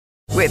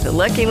With the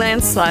Lucky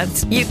Land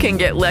Slots, you can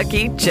get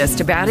lucky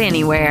just about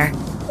anywhere.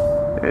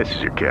 This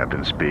is your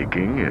captain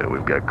speaking.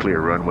 We've got clear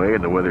runway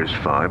and the weather's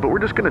fine, but we're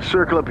just going to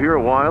circle up here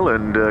a while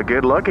and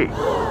get lucky.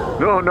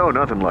 No,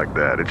 nothing like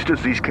that. It's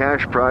just these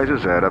cash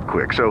prizes add up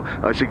quick. So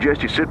I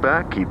suggest you sit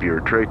back, keep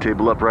your tray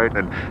table upright,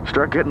 and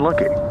start getting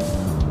lucky.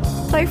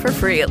 Play for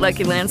free at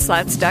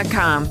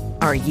LuckyLandSlots.com.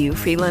 Are you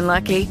feeling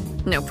lucky?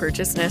 No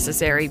purchase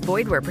necessary.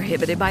 Void where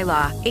prohibited by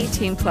law.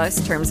 18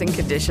 plus terms and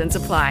conditions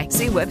apply.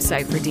 See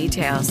website for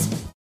details.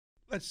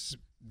 Let's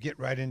get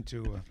right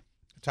into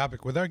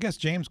topic with our guest,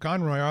 James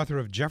Conroy, author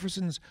of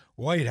Jefferson's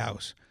White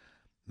House,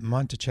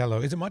 Monticello.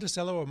 Is it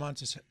Monticello or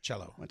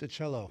Monticello?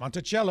 Monticello.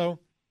 Monticello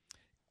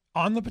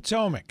on the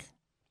Potomac.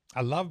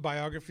 I love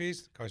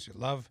biographies. Of course,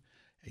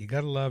 you got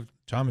to love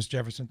Thomas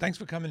Jefferson. Thanks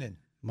for coming in.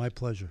 My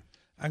pleasure.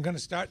 I'm going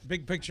to start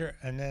big picture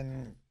and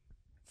then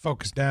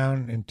focus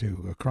down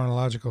into a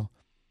chronological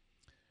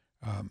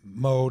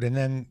mode, and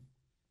then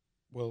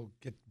we'll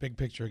get big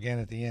picture again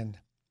at the end.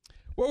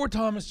 What were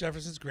Thomas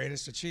Jefferson's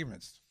greatest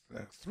achievements?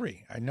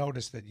 3. I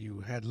noticed that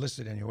you had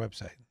listed on your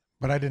website,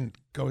 but I didn't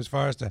go as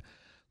far as to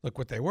look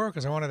what they were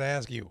because I wanted to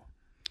ask you.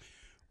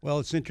 Well,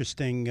 it's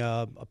interesting.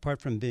 Apart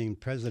from being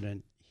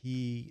president,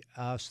 he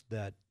asked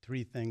that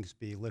 3 things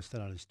be listed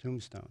on his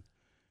tombstone.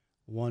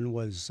 One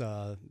was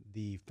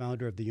the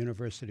founder of the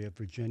University of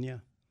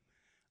Virginia.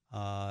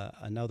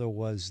 Another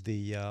was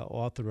the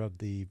author of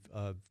the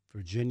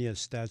Virginia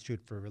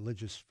Statute for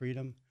Religious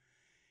Freedom.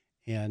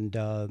 And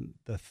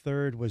the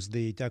third was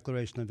the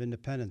Declaration of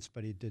Independence,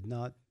 but he did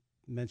not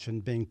mention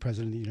being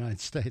president of the United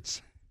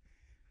States.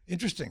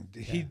 Interesting.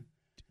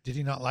 Did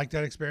he not like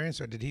that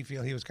experience, or did he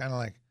feel he was kind of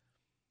like,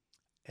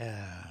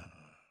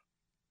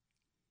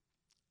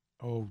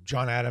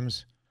 John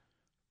Adams,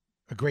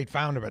 a great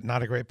founder, but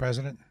not a great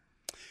president?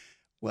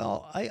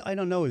 Well, I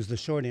don't know is the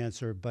short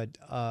answer, but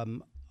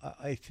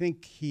I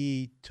think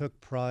he took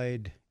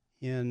pride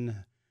in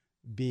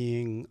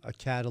being a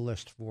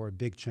catalyst for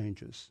big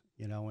changes,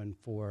 and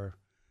for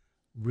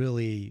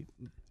really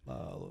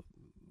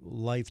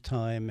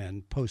lifetime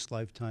and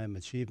post-lifetime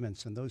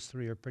achievements, and those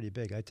 3 are pretty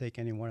big. I take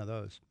any one of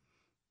those.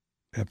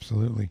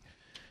 Absolutely.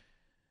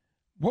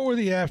 What were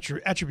the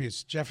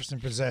attributes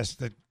Jefferson possessed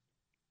that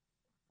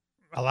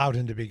allowed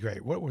him to be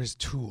great? What were his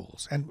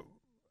tools? And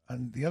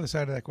on the other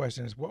side of that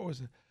question is, what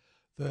was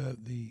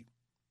the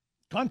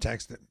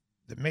context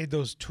that made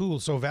those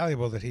tools so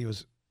valuable that he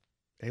was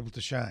able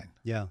to shine?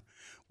 Yeah.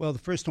 Well, the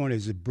first one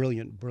is a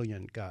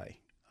brilliant guy.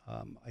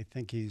 I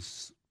think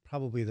he's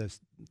probably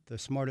the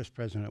smartest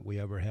president we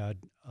ever had,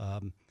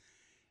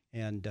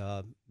 and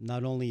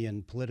not only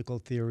in political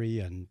theory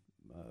and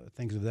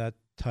things of that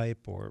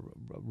type, or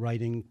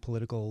writing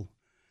political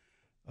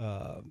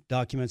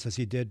documents as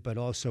he did, but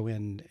also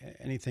in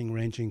anything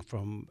ranging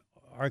from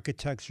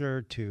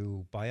architecture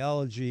to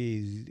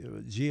biology,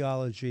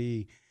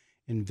 geology,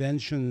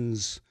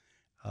 inventions,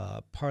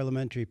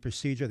 parliamentary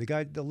procedure.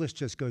 The list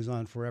just goes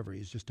on forever.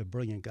 He's just a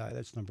brilliant guy.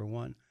 That's number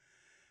one.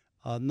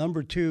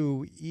 Number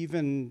 2,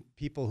 even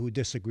people who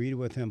disagreed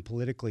with him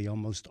politically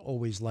almost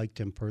always liked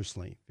him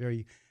personally.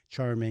 Very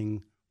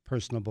charming,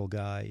 personable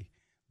guy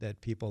that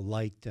people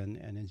liked and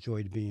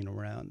enjoyed being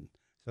around.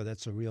 So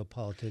that's a real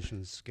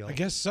politician's skill. I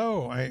guess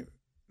so.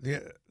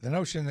 The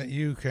notion that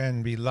you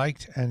can be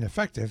liked and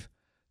effective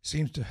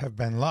seems to have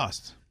been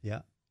lost. Yeah.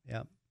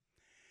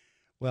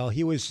 Well,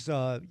 he was,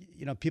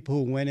 people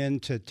who went in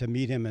to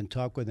meet him and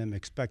talk with him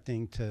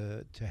expecting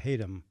to hate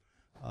him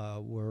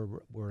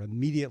were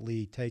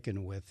immediately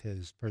taken with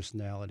his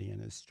personality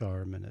and his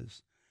charm and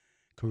his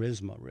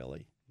charisma,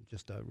 really.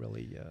 Just a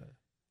really a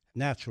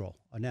natural.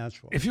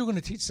 If you're going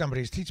to teach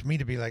somebody, teach me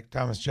to be like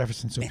Thomas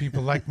Jefferson so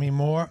people like me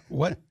more.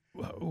 What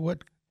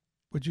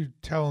would you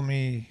tell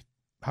me?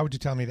 How would you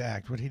tell me to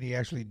act? What did he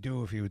actually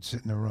do if he would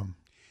sit in a room?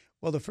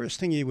 Well, the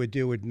first thing he would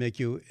do would make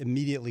you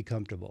immediately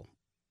comfortable,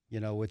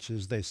 which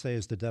is, they say,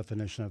 is the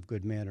definition of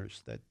good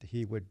manners, that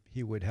he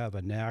would have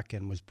a knack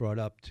and was brought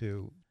up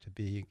to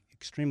be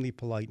extremely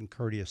polite and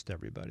courteous to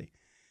everybody.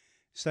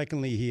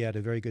 Secondly, he had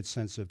a very good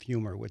sense of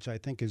humor, which I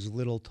think is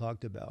little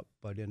talked about,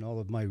 but in all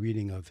of my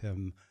reading of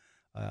him,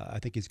 I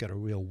think he's got a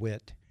real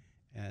wit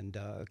and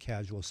a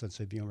casual sense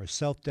of humor.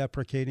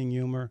 Self-deprecating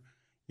humor,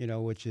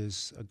 which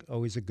is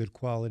always a good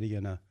quality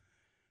in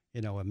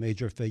a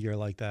major figure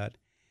like that.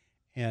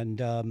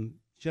 And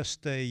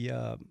just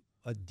a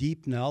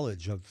deep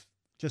knowledge of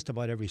just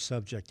about every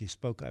subject. He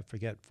spoke, I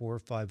forget, 4 or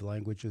 5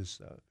 languages,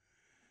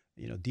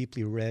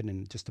 deeply read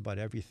in just about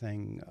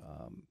everything,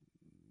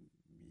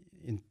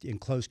 in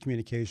close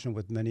communication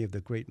with many of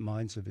the great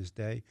minds of his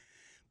day.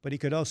 But he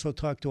could also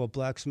talk to a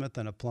blacksmith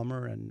and a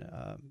plumber, and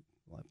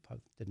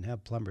didn't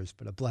have plumbers,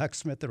 but a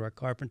blacksmith or a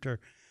carpenter,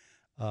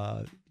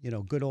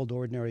 good old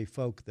ordinary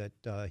folk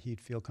that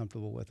he'd feel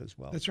comfortable with as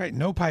well. That's right,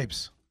 no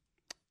pipes.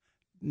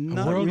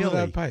 Not a world really.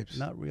 Without pipes.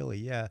 Not really,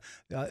 yeah.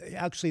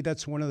 Actually,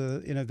 that's one of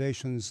the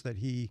innovations that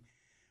he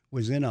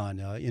was in on,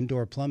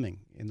 indoor plumbing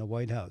in the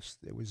White House.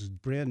 It was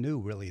brand new,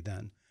 really,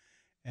 then,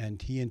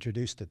 and he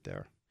introduced it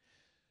there.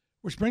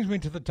 Which brings me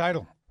to the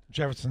title,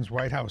 Jefferson's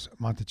White House,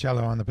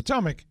 Monticello on the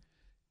Potomac.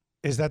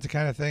 Is that the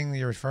kind of thing that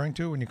you're referring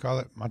to when you call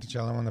it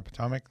Monticello on the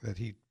Potomac? That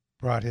he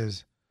brought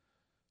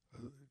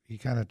he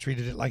kind of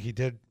treated it like he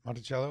did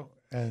Monticello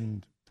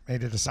and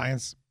made it a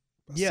science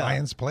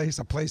place,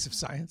 a place of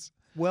science?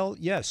 Well,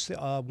 yes.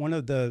 One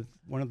of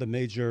the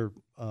major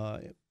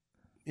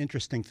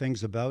interesting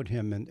things about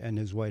him and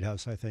his White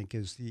House, I think,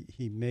 is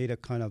he made a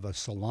kind of a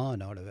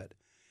salon out of it.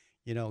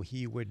 You know,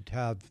 he would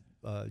have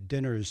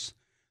dinners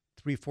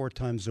 3-4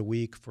 times a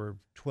week for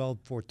 12,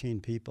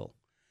 14 people,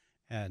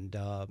 and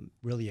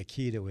really a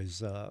key to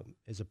his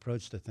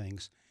approach to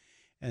things.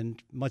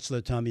 And much of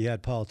the time he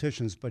had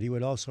politicians, but he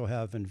would also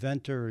have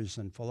inventors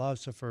and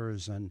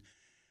philosophers and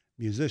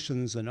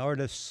musicians and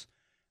artists,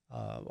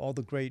 all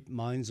the great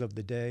minds of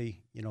the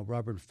day. You know,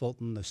 Robert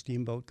Fulton, the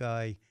steamboat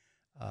guy,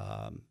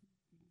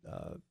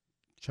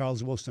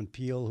 Charles Wilson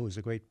Peale, who was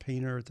a great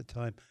painter at the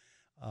time,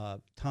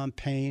 Tom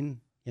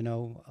Paine, you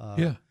know,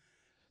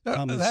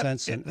 common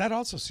sense. That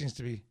also seems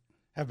to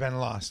have been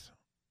lost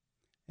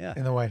Yeah.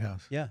 in the White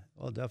House. Yeah,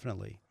 well,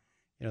 definitely.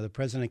 You know, the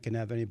president can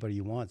have anybody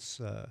he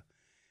wants,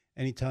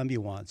 anytime he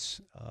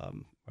wants, or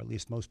at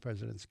least most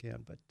presidents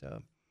can. But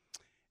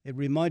it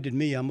reminded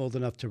me, I'm old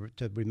enough to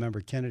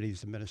remember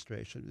Kennedy's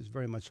administration. It was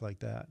very much like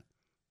that.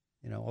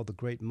 You know, all the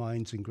great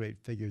minds and great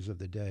figures of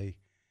the day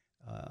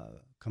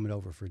coming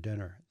over for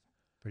dinner.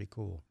 Pretty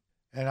cool.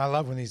 And I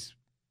love when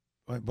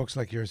books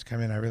like yours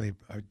come in.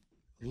 I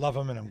love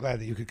them, and I'm glad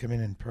that you could come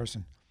in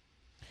person.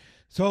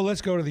 So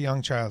let's go to the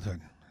young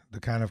childhood, the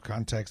kind of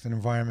context and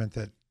environment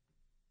that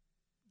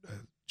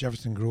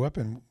Jefferson grew up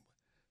in.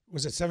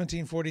 Was it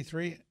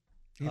 1743?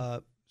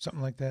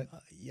 Something like that?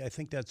 Yeah, I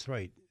think that's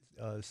right.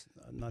 I'm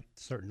not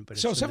certain, but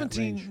so it's in that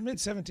range. mid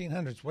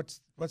 1700s.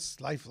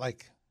 What's life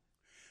like?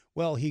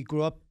 Well, he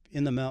grew up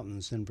in the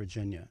mountains in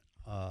Virginia,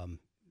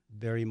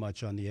 very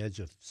much on the edge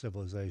of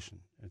civilization.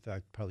 In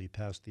fact, probably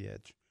past the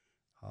edge,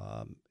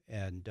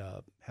 and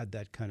had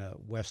that kind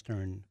of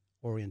Western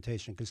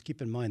orientation. Because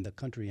keep in mind, the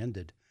country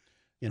ended,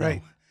 you know,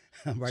 Right.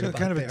 right So about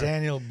kind of there. a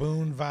Daniel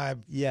Boone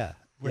vibe Yeah,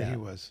 where yeah, he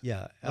was.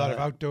 Yeah, A lot of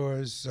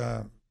outdoors,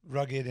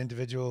 rugged,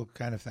 individual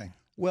kind of thing.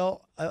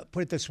 Well,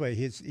 put it this way: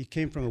 he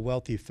came from a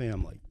wealthy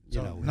family.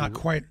 So not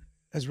quite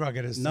as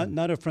rugged as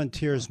not a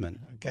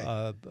frontiersman.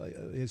 Okay.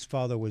 His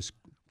father was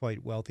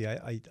quite wealthy.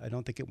 I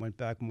don't think it went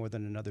back more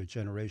than another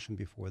generation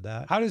before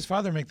that. How did his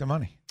father make the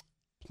money?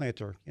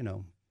 Planter, you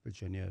know,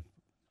 Virginia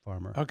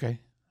farmer. Okay.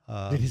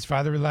 Did his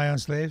father rely on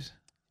slaves?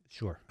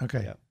 Sure.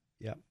 Okay.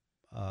 Yeah.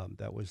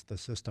 That was the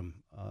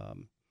system,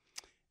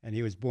 and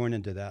he was born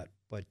into that.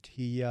 But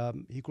he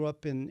grew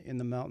up in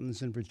the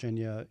mountains in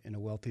Virginia in a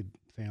wealthy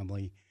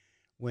family.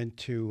 Went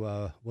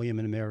to William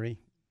and Mary.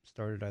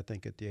 Started, I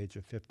think, at the age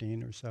of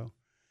 15 or so,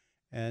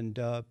 and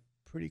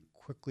pretty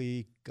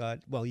quickly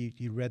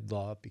he read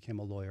law, became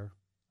a lawyer,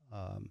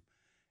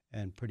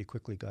 and pretty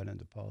quickly got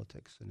into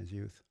politics in his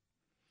youth.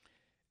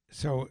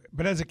 So,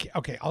 but as a kid,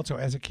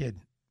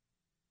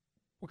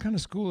 what kind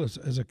of school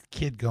is a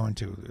kid going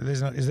to?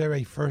 Is there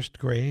a first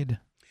grade?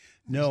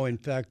 No, in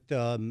fact,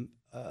 I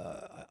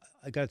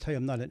got to tell you,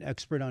 I'm not an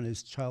expert on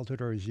his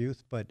childhood or his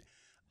youth, but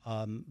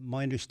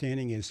my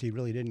understanding is he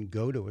really didn't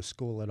go to a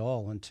school at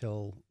all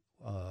until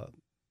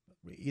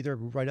either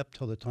right up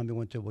till the time he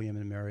went to William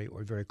and Mary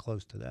or very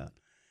close to that.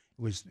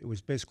 It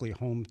was basically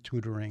home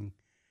tutoring.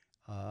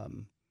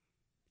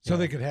 So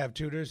they could have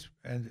tutors,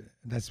 and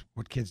that's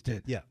what kids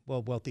did. Yeah,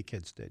 well, wealthy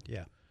kids did,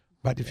 yeah.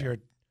 But if you're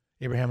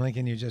Abraham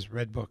Lincoln, you just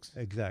read books.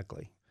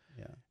 Exactly,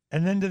 yeah.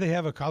 And then do they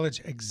have a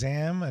college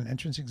exam, an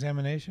entrance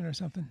examination or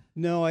something?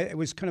 No, it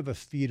was kind of a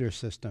feeder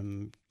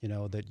system, you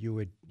know, that you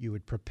would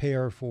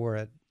prepare for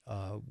it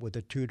with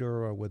a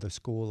tutor or with a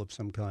school of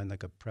some kind,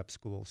 like a prep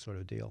school sort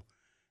of deal.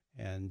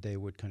 And they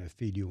would kind of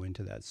feed you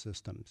into that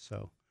system.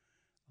 So,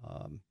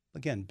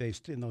 again,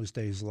 based in those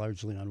days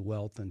largely on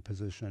wealth and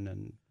position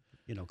and,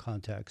 you know,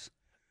 contacts.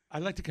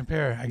 I'd like to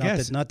compare,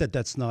 Not that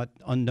that's not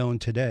unknown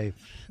today.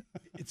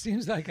 It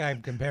seems like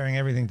I'm comparing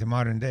everything to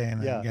modern day,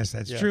 and I guess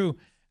that's true.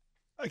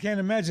 I can't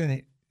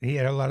imagine he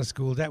had a lot of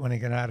school debt when he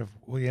got out of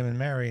William and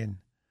Mary in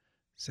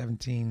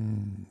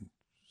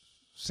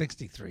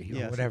 1763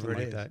 or whatever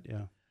it is. That,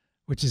 yeah.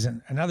 Which is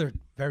another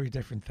very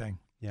different thing.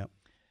 Yeah.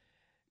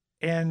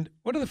 And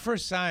what are the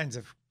first signs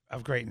of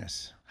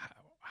greatness?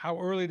 How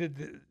early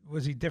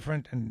was he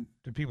different, and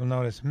did people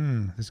notice,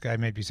 this guy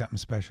may be something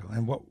special?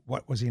 And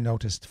what was he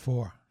noticed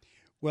for?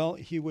 Well,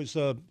 he was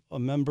a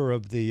member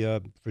of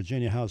the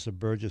Virginia House of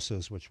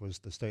Burgesses, which was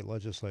the state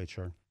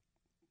legislature.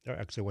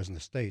 Actually, it wasn't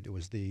the state; it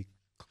was the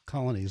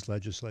colony's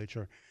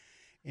legislature,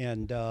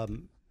 and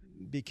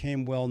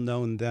became well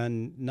known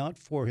then not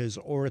for his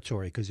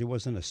oratory, because he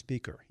wasn't a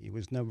speaker. He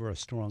was never a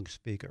strong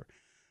speaker,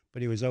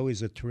 but he was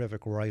always a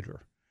terrific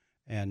writer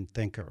and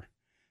thinker,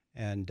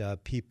 and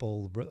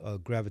people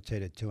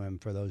gravitated to him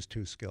for those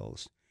two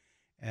skills.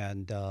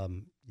 And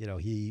you know,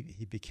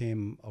 he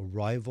became a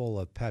rival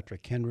of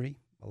Patrick Henry.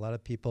 A lot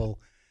of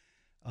people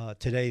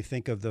today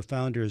think of the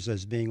founders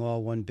as being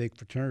all one big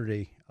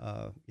fraternity,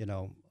 you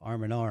know,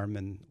 arm in arm,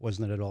 and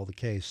wasn't it at all the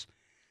case.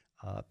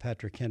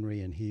 Patrick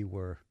Henry and he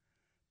were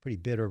pretty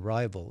bitter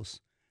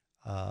rivals,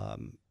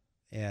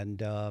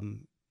 and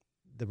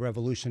the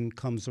revolution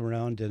comes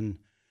around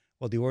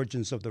the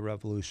origins of the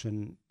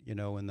revolution, in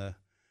the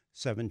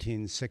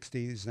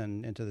 1760s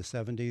and into the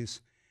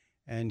 70s.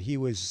 And he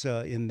was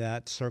in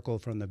that circle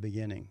from the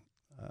beginning.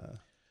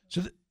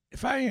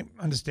 If I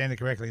understand it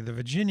correctly, the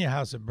Virginia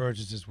House of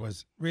Burgesses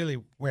was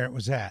really where it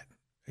was at.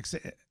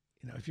 Except,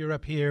 if you're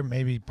up here,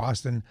 maybe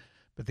Boston,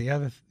 but the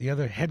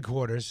other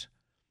headquarters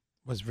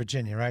was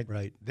Virginia, right?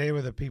 Right. They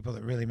were the people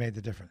that really made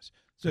the difference.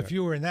 So if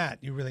you were in that,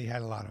 you really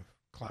had a lot of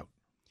clout.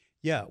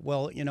 Yeah,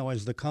 well,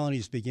 as the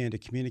colonies began to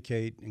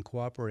communicate and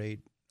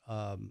cooperate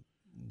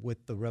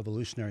with the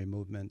revolutionary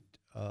movement,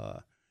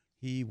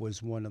 he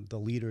was one of the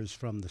leaders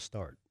from the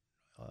start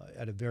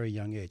at a very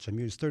young age. I mean,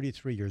 he was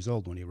 33 years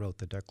old when he wrote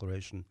the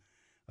Declaration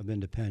of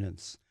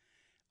Independence,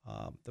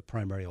 the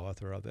primary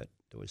author of it.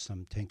 There was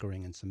some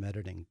tinkering and some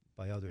editing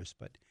by others,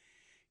 but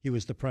he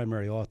was the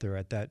primary author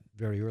at that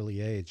very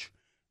early age.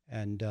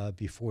 And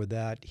before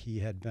that, he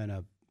had been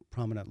a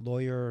prominent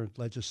lawyer,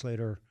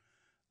 legislator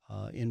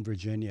in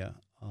Virginia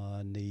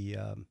on the,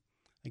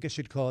 I guess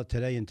you'd call it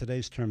today, in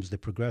today's terms, the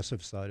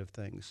progressive side of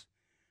things,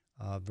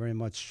 very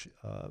much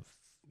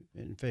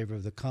in favor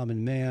of the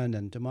common man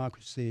and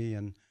democracy,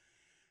 and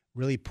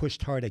really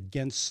pushed hard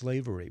against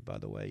slavery, by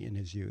the way, in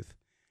his youth,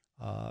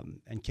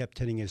 and kept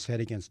hitting his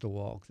head against the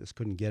wall, just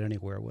couldn't get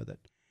anywhere with it.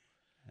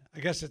 I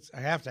guess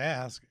I have to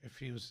ask, if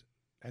he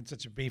had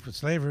such a beef with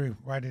slavery,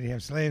 why did he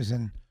have slaves?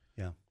 And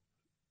yeah,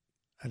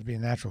 that'd be a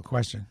natural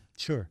question.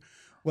 Sure.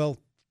 Well,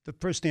 the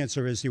first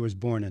answer is he was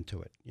born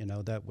into it.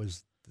 That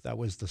was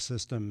the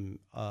system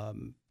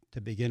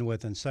to begin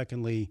with. And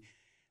secondly,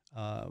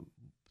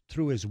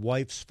 through his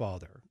wife's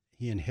father,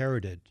 he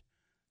inherited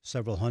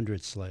several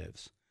hundred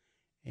slaves.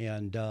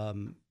 And,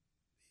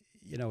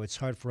 it's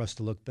hard for us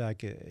to look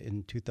back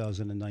in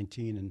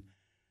 2019 and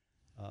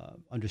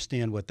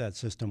understand what that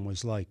system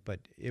was like, but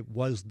it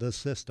was the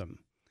system.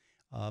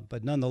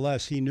 But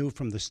nonetheless, he knew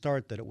from the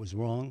start that it was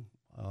wrong.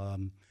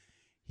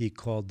 He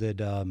called it,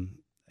 an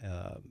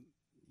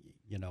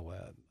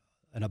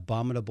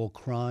abominable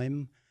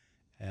crime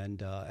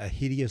and a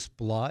hideous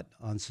blot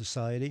on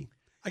society.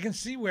 I can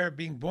see where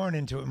being born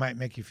into it might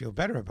make you feel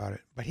better about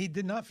it, but he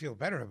did not feel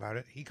better about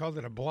it. He called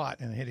it a blot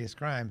and a hideous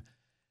crime.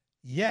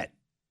 Yet,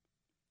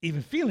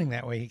 even feeling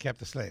that way, he kept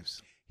the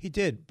slaves. He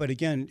did, but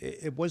again,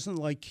 it wasn't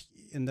like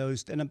in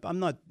those. And I'm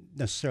not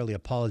necessarily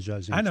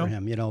apologizing for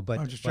him, but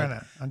I'm just trying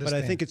to understand. But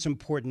I think it's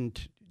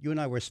important. You and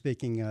I were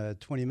speaking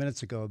 20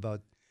 minutes ago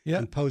about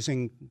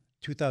imposing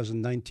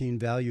 2019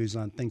 values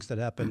on things that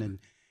happened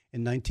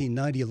in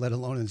 1990, let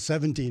alone in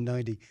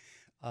 1790.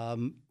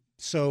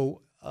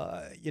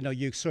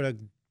 You sort of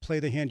play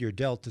the hand you're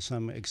dealt to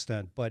some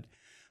extent, but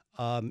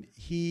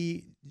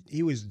he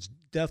was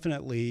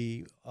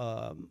definitely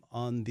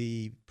on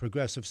the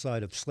progressive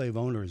side of slave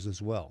owners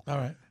as well. All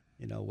right.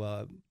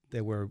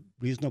 They were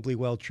reasonably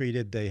well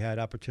treated. They had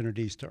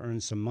opportunities to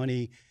earn some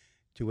money,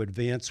 to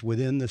advance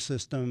within the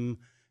system,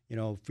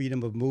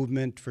 freedom of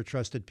movement for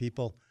trusted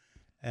people,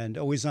 and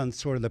always on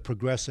sort of the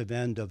progressive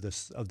end of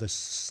the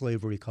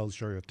slavery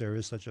culture, if there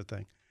is such a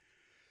thing.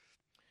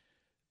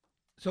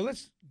 So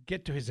let's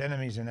get to his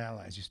enemies and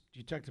allies.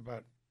 You talked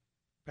about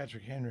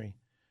Patrick Henry.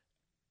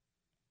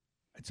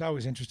 It's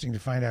always interesting to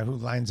find out who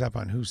lines up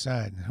on whose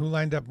side, who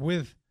lined up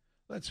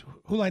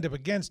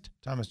against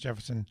Thomas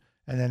Jefferson,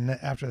 and then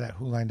after that,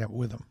 who lined up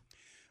with him.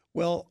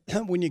 Well,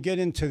 when you get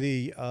into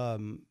the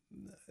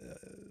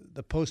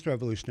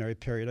post-revolutionary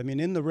period, I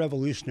mean, in the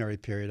revolutionary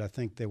period, I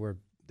think they were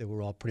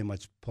all pretty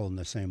much pulling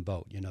the same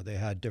boat. They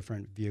had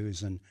different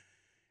views and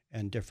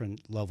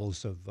different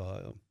levels of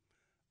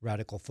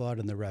radical thought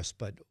and the rest.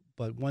 But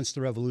once the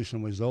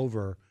revolution was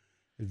over,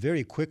 it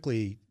very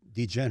quickly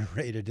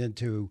degenerated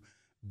into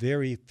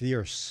very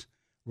fierce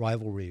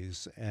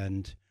rivalries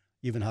and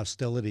even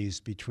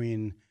hostilities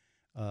between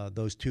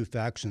those two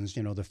factions,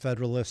 the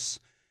Federalists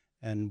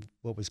and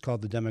what was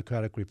called the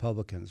Democratic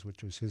Republicans,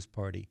 which was his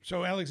party.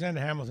 So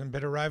Alexander Hamilton,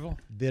 bitter rival?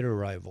 Bitter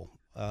rival.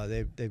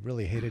 They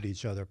really hated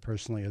each other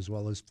personally as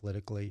well as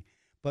politically,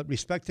 but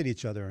respected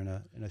each other in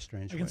a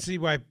strange way. I can see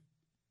why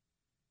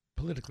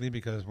politically,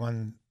 because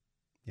one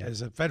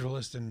is a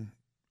Federalist and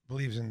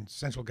believes in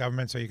central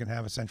government so you can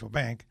have a central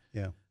bank.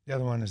 Yeah. The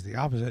other one is the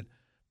opposite.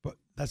 But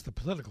that's the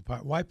political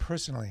part. Why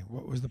personally?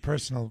 What was the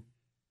personal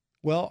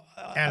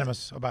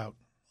animus about?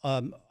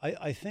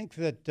 I think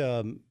that,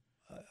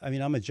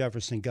 I'm a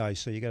Jefferson guy,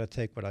 so you got to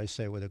take what I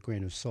say with a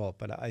grain of salt.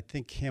 But I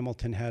think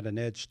Hamilton had an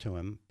edge to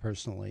him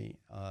personally,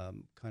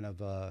 kind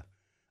of a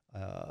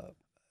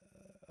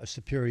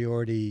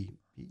superiority,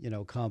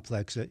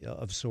 complex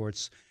of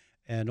sorts.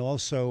 And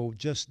also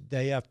just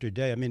day after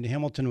day. I mean,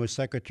 Hamilton was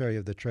Secretary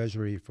of the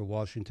Treasury for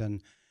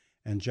Washington,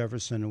 and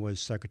Jefferson was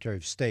Secretary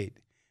of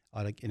State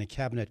in a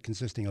cabinet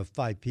consisting of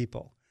 5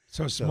 people.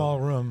 So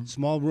small room.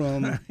 Small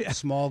room, a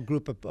small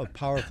group of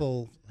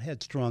powerful,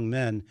 headstrong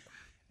men.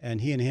 And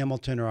he and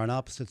Hamilton are on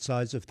opposite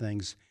sides of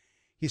things.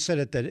 He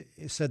said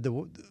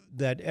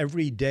that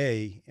every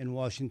day in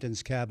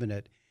Washington's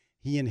cabinet,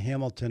 he and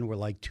Hamilton were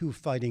like two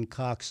fighting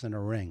cocks in a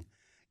ring,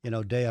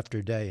 day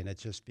after day, and it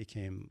just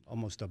became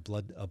almost a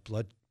blood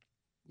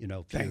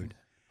feud.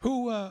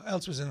 Who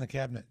else was in the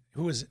cabinet?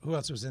 Who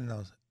else was in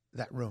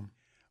that room?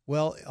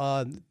 Well,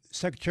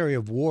 Secretary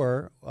of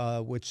War,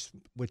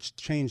 which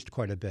changed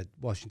quite a bit.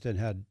 Washington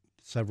had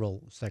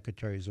several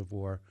secretaries of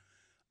war,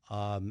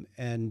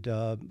 and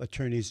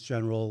attorneys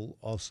general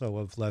also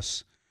of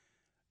less,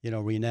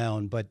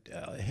 renown. But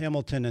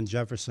Hamilton and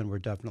Jefferson were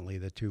definitely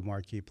the two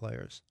marquee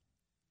players.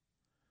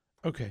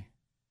 Okay.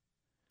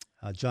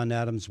 John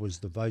Adams was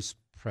the vice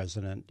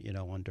president,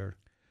 under.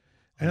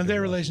 And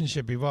their Washington.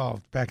 relationship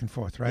evolved back and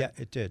forth, right? Yeah,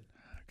 it did.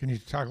 Can you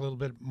talk a little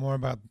bit more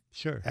about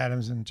Sure.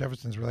 Adams and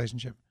Jefferson's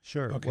relationship?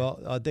 Sure. Okay.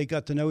 Well, they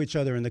got to know each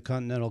other in the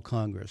Continental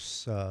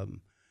Congress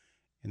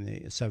in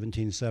the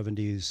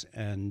 1770s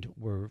and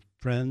were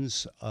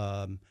friends.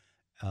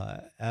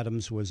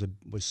 Adams was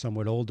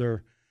somewhat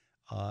older.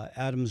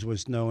 Adams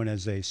was known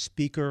as a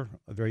speaker,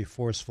 a very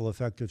forceful,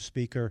 effective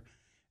speaker,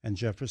 and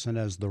Jefferson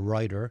as the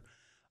writer.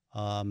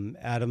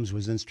 Adams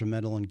was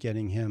instrumental in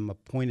getting him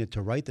appointed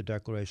to write the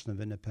Declaration of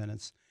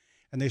Independence.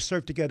 And they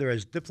served together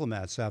as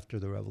diplomats after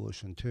the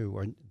Revolution, too,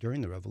 or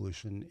during the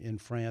Revolution in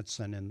France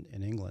and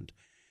in England,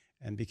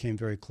 and became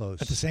very close.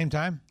 At the same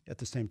time? At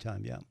the same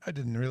time, yeah. I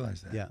didn't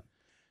realize that. Yeah.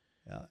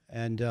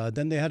 And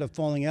then they had a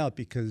falling out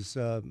because,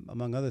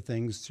 among other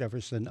things,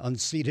 Jefferson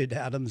unseated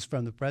Adams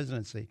from the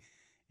presidency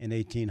in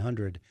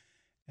 1800,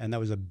 and that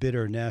was a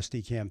bitter,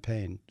 nasty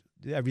campaign,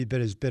 every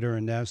bit as bitter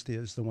and nasty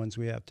as the ones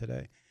we have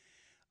today.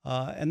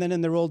 And then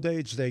in their old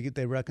age,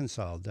 they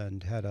reconciled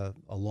and had a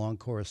long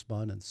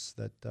correspondence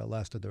that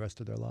lasted the rest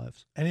of their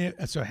lives.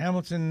 So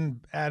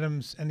Hamilton,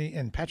 Adams,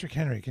 and Patrick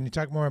Henry. Can you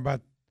talk more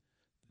about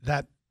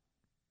that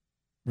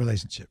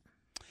relationship?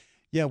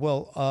 Yeah,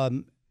 well,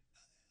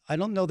 I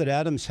don't know that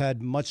Adams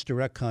had much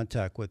direct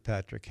contact with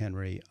Patrick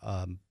Henry,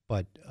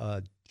 but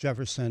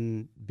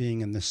Jefferson being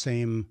in the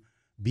same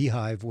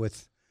beehive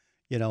with,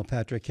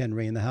 Patrick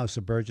Henry in the House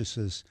of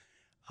Burgesses,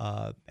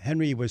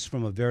 Henry was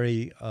from a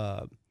very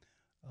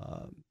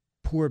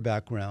poor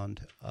background,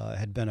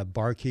 had been a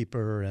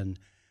barkeeper and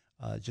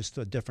just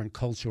a different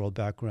cultural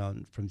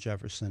background from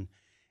Jefferson,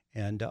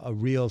 and a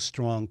real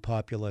strong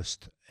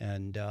populist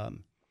and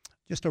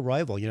just a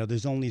rival.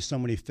 There's only so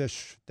many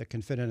fish that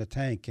can fit in a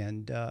tank,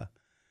 and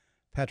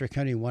Patrick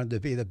Henry wanted to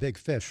be the big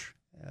fish.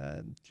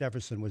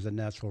 Jefferson was a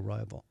natural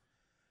rival.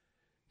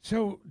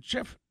 So,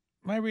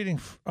 my reading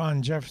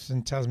on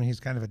Jefferson tells me he's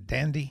kind of a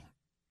dandy.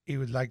 He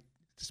would like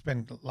to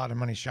spend a lot of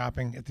money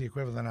shopping at the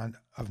equivalent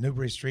of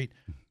Newbury Street,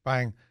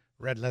 buying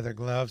red leather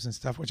gloves and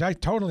stuff, which I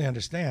totally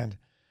understand.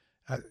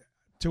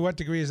 To what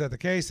degree is that the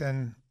case,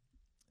 and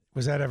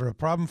was that ever a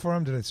problem for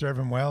him? Did it serve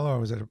him well, or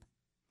was it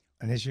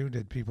an issue?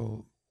 Did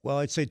people... Well,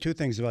 I'd say two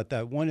things about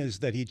that. One is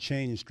that he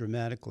changed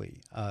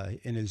dramatically.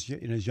 In his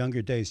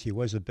younger days, he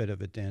was a bit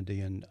of a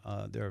dandy, and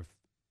their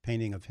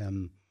painting of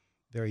him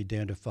very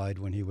dandified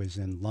when he was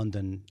in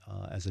London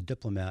as a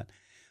diplomat.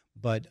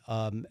 But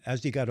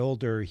as he got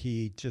older,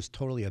 he just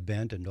totally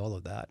abandoned all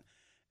of that.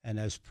 And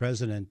as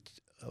president,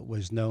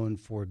 was known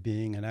for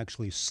being an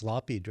actually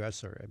sloppy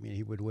dresser. I mean,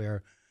 he would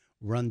wear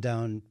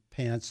run-down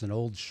pants and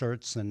old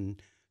shirts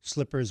and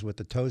slippers with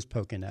the toes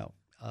poking out.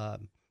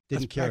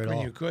 Didn't care at all. Back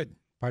when you could.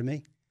 Pardon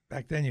me?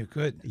 Back then you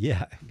could.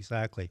 Yeah,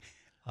 exactly.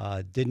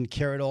 Didn't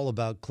care at all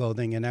about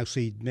clothing, and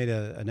actually made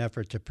an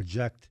effort to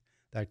project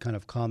that kind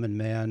of common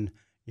man.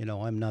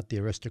 I'm not the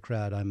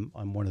aristocrat. I'm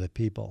one of the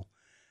people.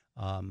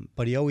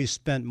 But he always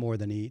spent more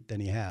than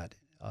he had.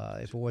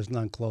 If it wasn't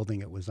on clothing,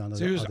 it was on.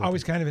 So he was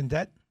always kind of in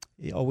debt.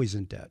 Always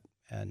in debt,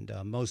 and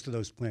most of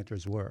those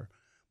planters were,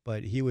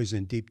 but he was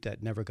in deep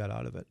debt. Never got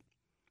out of it.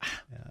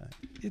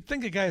 You'd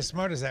think a guy as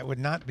smart as that would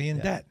not be in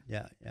debt.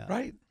 Yeah.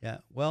 Right? Yeah.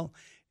 Well,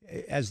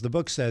 as the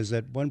book says,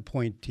 at one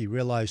point he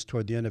realized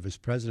toward the end of his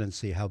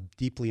presidency how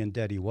deeply in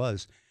debt he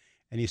was,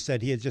 and he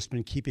said he had just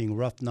been keeping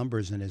rough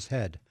numbers in his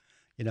head,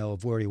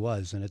 of where he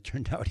was, and it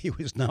turned out he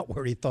was not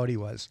where he thought he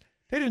was.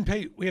 They didn't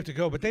pay. We have to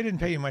go, but they didn't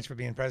pay you much for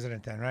being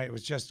president then, right? It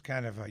was just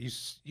kind of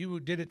you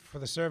did it for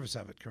the service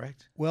of it,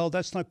 correct? Well,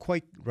 that's not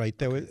quite right.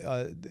 There was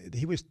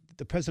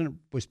the president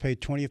was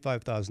paid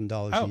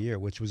 $25,000 a year,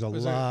 which was a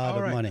lot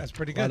of money. That's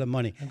pretty good. A lot of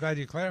money. I'm glad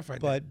you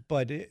clarified that.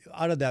 But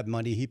out of that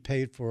money, he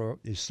paid for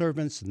his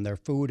servants and their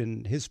food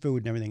and his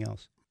food and everything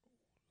else.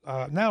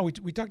 Now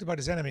we talked about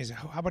his enemies.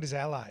 How about his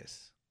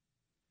allies?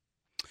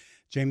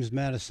 James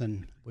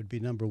Madison would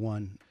be number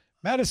one.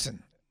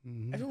 Madison.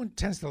 Mm-hmm. Everyone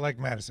tends to like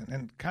Madison,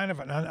 and kind of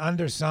an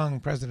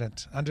undersung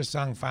president,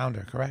 undersung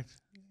founder, correct?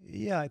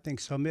 Yeah, I think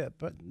so,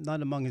 but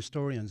not among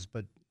historians,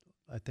 but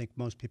I think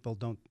most people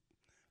don't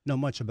know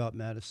much about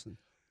Madison.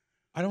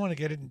 I don't want to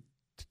get into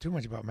too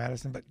much about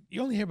Madison, but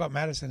you only hear about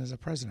Madison as a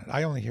president.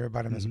 I only hear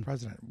about him as a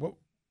president. What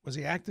was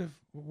he active?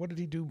 What did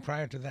he do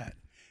prior to that?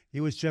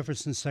 He was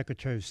Jefferson's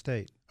Secretary of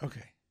State.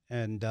 Okay.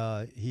 And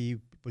he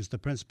was the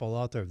principal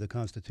author of the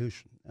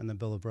Constitution and the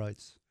Bill of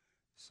Rights.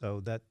 So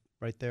that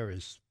right there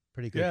is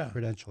pretty good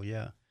credential,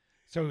 yeah.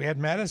 So we had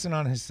Madison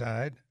on his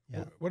side.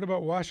 Yeah. What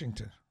about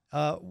Washington?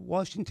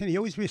 Washington, he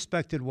always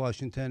respected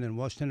Washington, and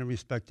Washington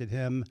respected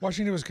him.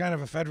 Washington was kind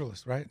of a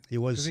Federalist, right? He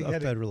was a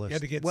Federalist. He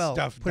had to get stuff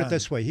done. Put it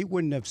this way, he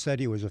wouldn't have said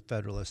he was a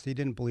Federalist. He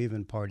didn't believe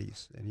in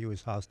parties, and he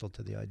was hostile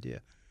to the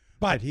idea.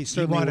 But he he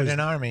certainly wanted was an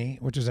army,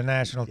 which was a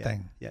national yeah,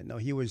 thing. Yeah, no,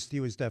 he was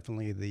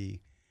definitely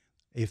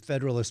a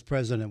Federalist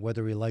president,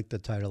 whether he liked the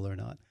title or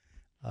not.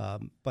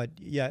 But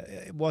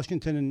yeah,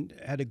 Washington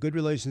had a good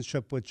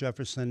relationship with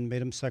Jefferson,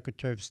 made him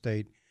Secretary of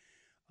State.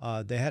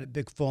 They had a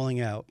big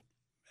falling out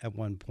at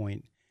one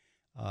point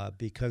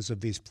because of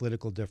these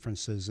political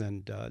differences,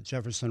 and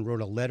Jefferson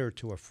wrote a letter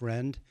to a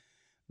friend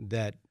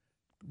that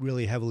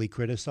really heavily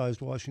criticized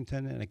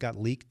Washington, and it got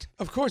leaked.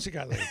 Of course it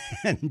got leaked.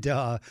 And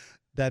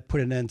that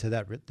put an end to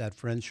that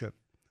friendship.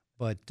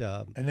 But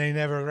And they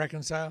never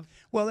reconciled?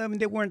 well, I mean,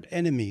 they weren't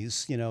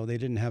enemies. You know, they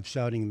didn't have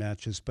shouting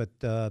matches, but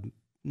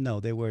no,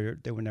 they were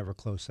never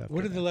close after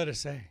What did that. the letter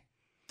say?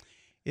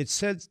 It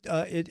said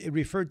it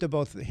referred to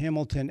both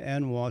Hamilton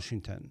and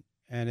Washington,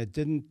 and it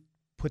didn't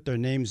put their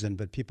names in,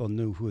 but people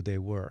knew who they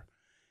were,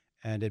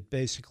 and it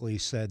basically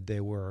said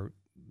they were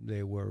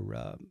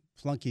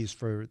flunkies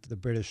for the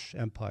British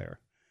Empire,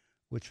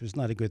 which was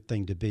not a good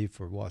thing to be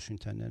for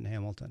Washington and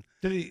Hamilton.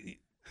 Did he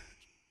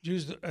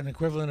use an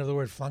equivalent of the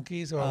word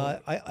flunkies? Or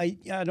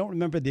I don't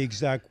remember the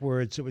exact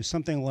words. It was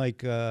something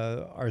like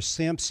our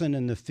Samson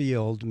in the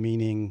field,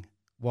 meaning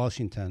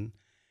Washington,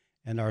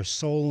 and our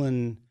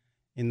Solon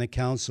in the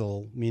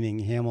council, meaning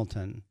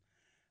Hamilton,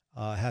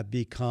 have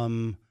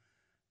become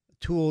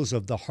tools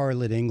of the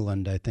harlot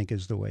England, I think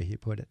is the way he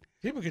put it.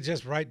 people could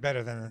just write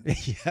better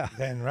Yeah.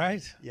 than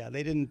right? Yeah,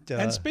 they didn't.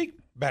 And speak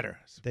better.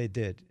 They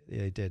did.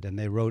 They did. And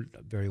they wrote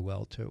very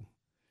well, too.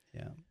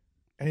 Yeah.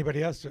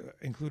 Anybody else to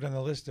include on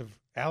the list of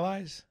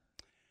allies?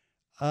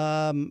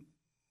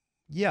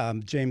 Yeah,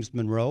 James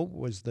Monroe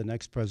was the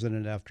next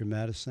president after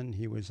Madison.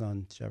 He was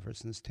on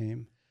Jefferson's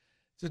team.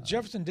 So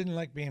Jefferson didn't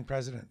like being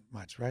president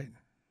much, right?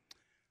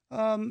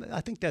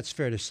 I think that's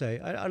fair to say.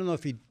 I don't know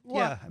if he.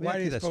 Yeah, I mean, Why I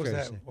do you think that's suppose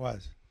fair to that say.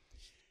 was?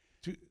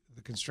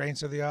 The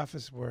constraints of the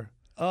office were.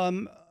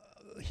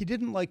 He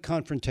didn't like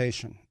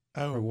confrontation,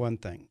 Oh. for one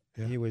thing.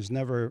 Yeah. He was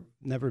never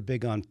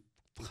big on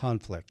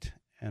conflict,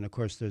 and of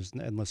course, there's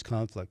endless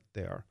conflict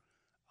there.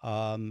 You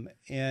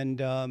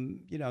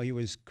know, he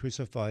was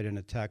crucified and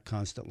attacked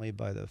constantly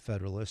by the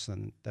Federalists,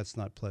 and that's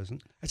not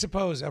pleasant. I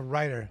suppose a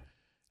writer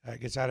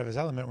gets out of his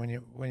element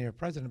when you're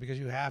president because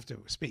you have to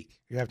speak.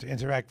 You have to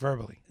interact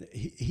verbally.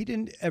 He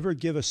didn't ever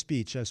give a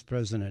speech as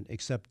president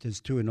except his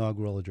 2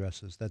 inaugural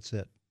addresses. That's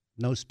it.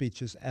 No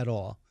speeches at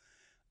all.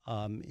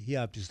 He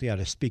obviously had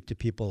to speak to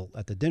people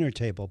at the dinner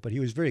table, but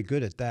he was very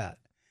good at that.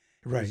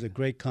 He was a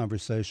great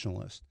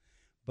conversationalist,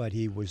 but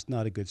he was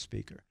not a good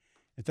speaker.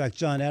 In fact,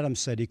 John Adams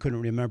said he couldn't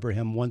remember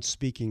him once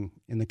speaking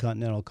in the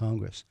Continental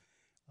Congress.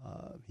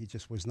 He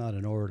just was not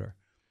an orator.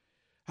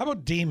 How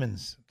about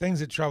demons? Things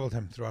that troubled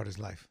him throughout his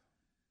life.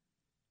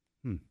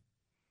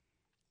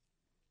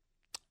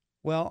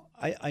 Well,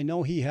 I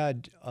know he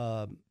had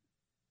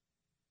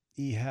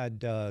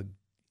the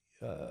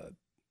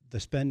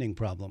spending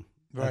problem.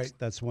 Right.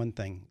 That's one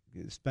thing.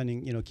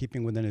 Spending, you know,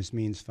 keeping within his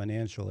means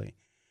financially.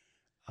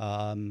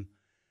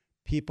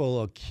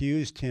 People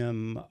accused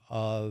him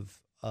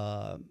of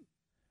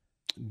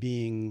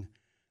being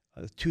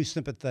too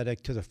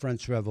sympathetic to the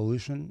French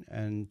Revolution,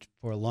 and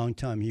for a long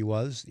time he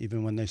was,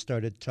 even when they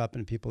started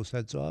chopping people's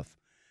heads off.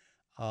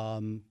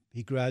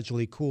 He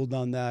gradually cooled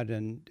on that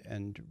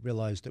and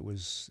realized it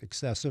was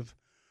excessive,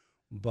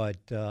 but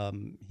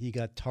he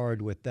got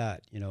tarred with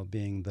that, you know,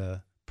 being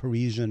the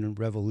Parisian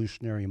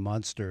revolutionary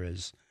monster,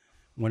 as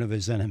one of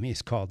his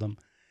enemies called him.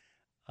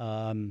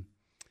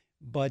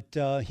 But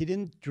he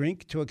didn't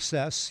drink to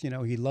excess. You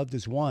know, he loved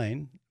his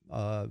wine,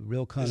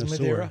 real connoisseur.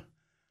 Madeira?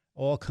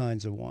 All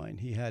kinds of wine.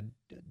 He had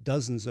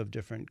dozens of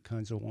different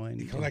kinds of wine.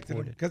 He collected them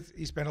imported. because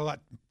he spent a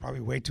lot,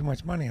 probably way too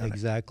much money on it.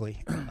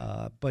 Exactly.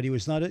 But he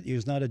was not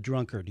a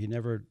drunkard. He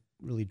never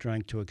really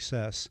drank to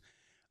excess.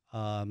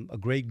 A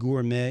great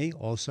gourmet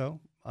also.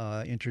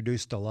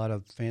 Introduced a lot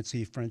of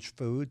fancy French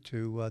food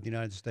to the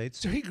United States.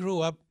 So he grew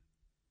up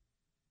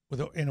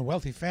in a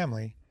wealthy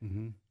family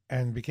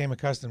and became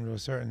accustomed to a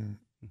certain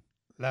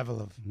level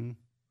of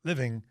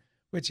living,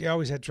 which he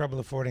always had trouble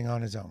affording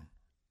on his own.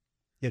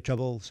 You had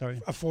trouble,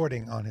 sorry?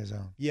 Affording on his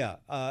own. Yeah.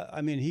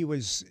 I mean, he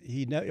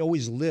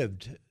always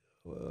lived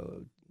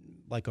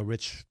like a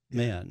rich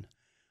man,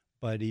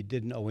 but he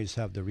didn't always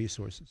have the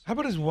resources. How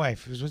about his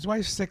wife? Was his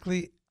wife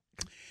sickly?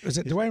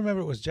 Do I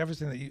remember it was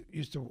Jefferson that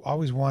used to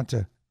always want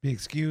to be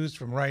excused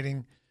from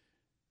writing?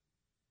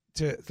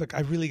 Look, I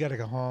really got to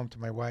go home to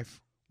my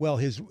wife. Well,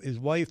 his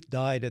wife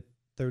died at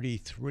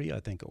 33, I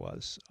think it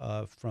was,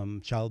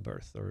 from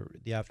childbirth or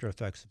the after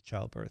effects of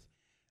childbirth,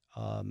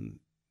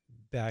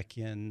 back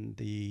in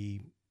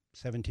the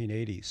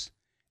 1780s.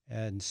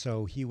 And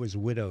so he was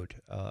widowed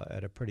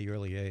at a pretty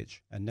early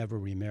age and never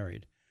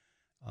remarried.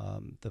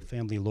 The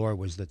family lore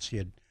was that she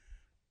had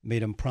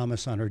made him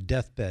promise on her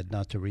deathbed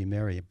not to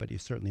remarry, but he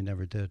certainly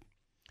never did.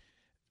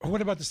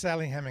 What about the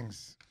Sally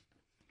Hemings?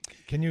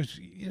 Can you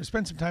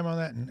spend some time on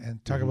that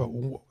and talk about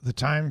the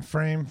time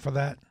frame for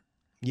that?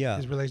 Yeah.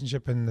 His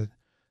relationship and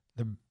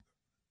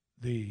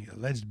the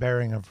alleged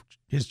bearing of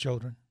his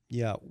children?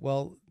 Yeah,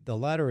 well, the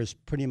latter has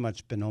pretty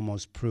much been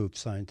almost proved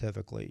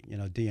scientifically. You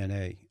know,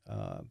 DNA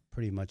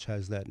pretty much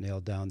has that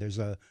nailed down. There's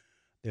a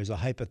there's a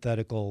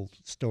hypothetical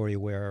story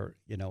where,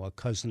 a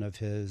cousin of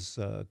his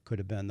could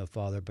have been the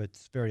father, but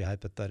it's very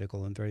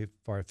hypothetical and very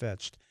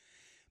far-fetched.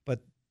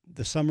 But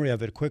the summary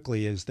of it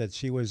quickly is that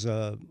she was,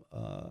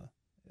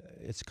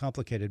 it's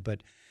complicated,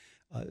 but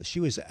she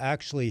was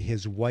actually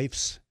his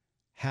wife's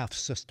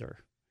half-sister.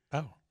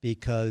 Oh.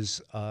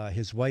 Because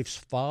his wife's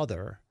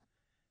father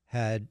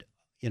had,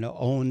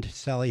 owned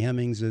Sally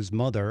Hemings'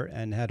 mother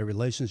and had a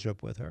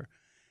relationship with her.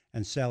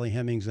 And Sally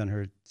Hemings and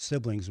her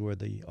siblings were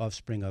the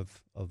offspring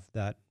of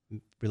that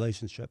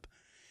relationship.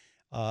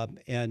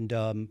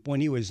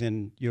 When he was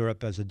in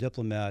Europe as a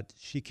diplomat,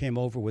 she came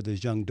over with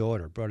his young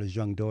daughter, brought his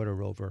young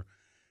daughter over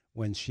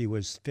when she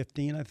was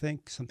 15, I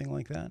think, something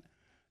like that,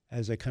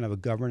 as a kind of a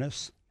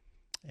governess.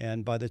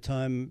 And by the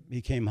time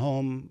he came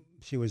home,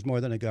 she was more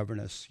than a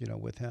governess,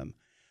 with him.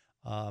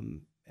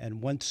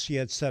 And once she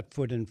had set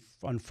foot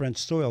on French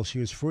soil, she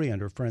was free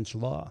under French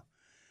law,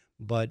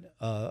 but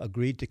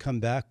agreed to come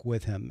back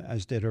with him,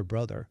 as did her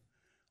brother,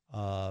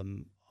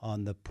 on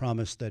the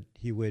promise that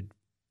he would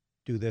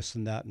do this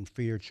and that and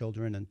free her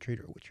children and treat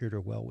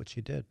her well, which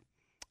he did.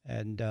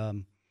 And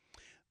I'm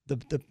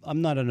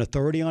not an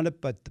authority on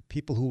it, but the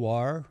people who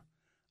are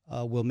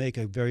will make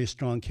a very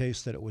strong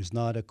case that it was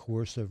not a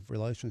coercive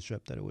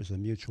relationship, that it was a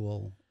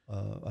mutual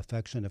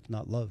affection, if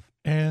not love.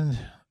 And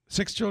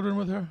 6 children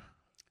with her?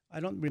 I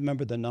don't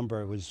remember the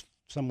number. It was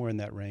somewhere in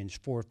that range,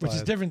 4 or 5. Which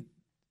is different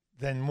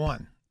than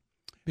 1,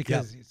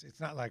 because it's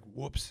not like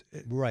whoops.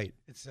 Right.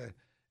 It's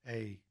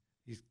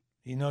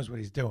he knows what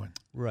he's doing.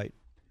 Right.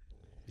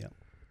 Yeah.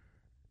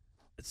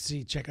 Let's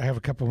see. I have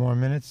a couple more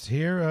minutes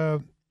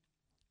here.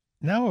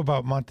 Now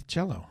about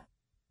Monticello.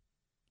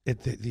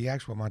 The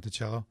actual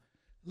Monticello.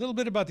 A little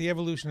bit about the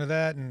evolution of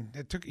that, and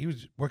he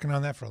was working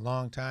on that for a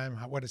long time.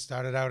 What it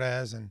started out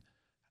as, and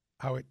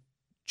how it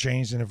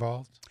changed and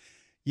evolved.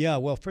 Yeah,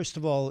 well, first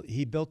of all,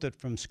 he built it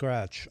from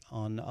scratch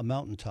on a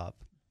mountaintop.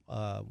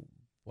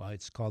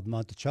 It's called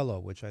Monticello,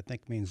 which I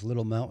think means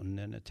little mountain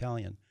in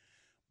Italian.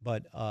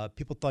 But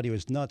people thought he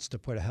was nuts to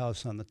put a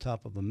house on the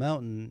top of a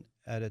mountain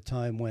at a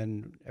time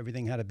when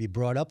everything had to be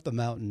brought up the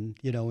mountain,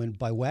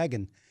 by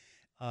wagon,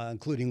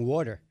 including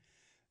water.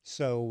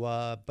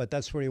 So, but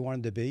that's where he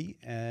wanted to be,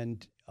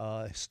 and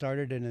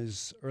started in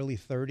his early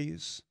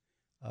 30s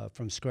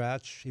from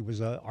scratch. He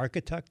was an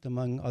architect,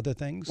 among other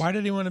things. Why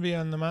did he want to be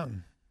on the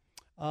mountain?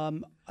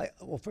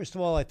 Well, first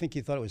of all, I think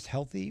he thought it was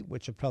healthy,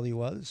 which it probably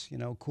was,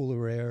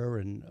 cooler air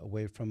and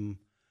away from,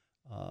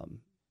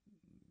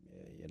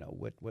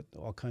 what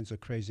all kinds of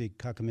crazy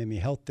cockamamie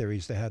health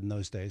theories they had in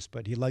those days.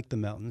 But he liked the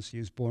mountains. He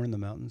was born in the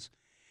mountains.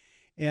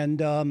 And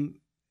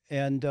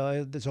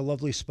there's a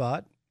lovely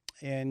spot.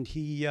 And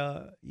he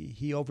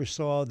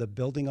oversaw the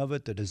building of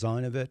it, the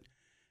design of it,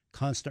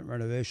 constant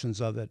renovations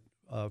of it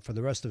for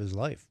the rest of his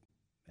life.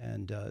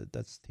 And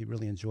he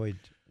really enjoyed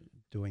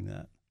doing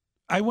that.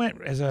 I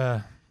went as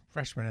a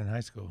freshman in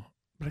high school,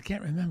 but I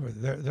can't remember.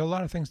 There are a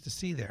lot of things to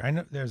see there. I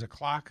know there's a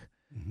clock,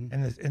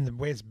 and the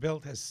way it's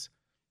built has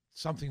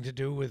something to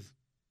do with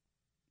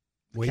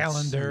the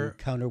calendar,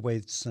 and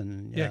counterweights,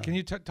 and yeah. Can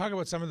you talk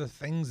about some of the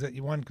things that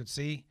one could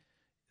see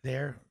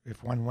there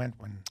if one went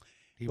when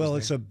he was Well, there?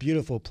 it's a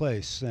beautiful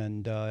place,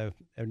 and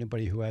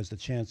anybody who has the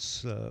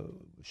chance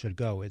should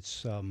go.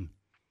 It's a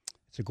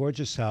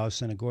gorgeous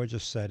house in a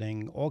gorgeous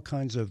setting. All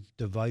kinds of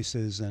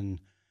devices and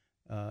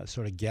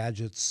sort of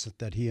gadgets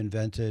that he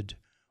invented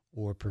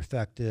or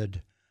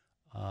perfected.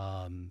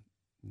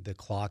 The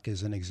clock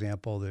is an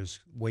example. There's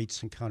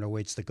weights and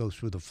counterweights that go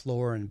through the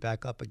floor and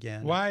back up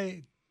again.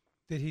 Why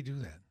did he do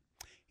that?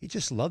 He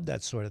just loved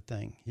that sort of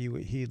thing. He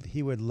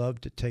would love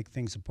to take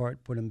things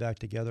apart, put them back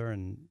together,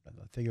 and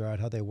figure out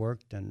how they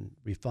worked and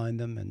refine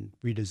them and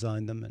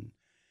redesign them. And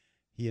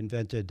he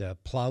invented a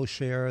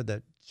plowshare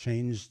that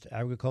changed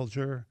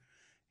agriculture.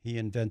 He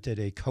invented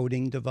a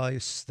coding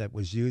device that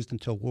was used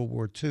until World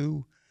War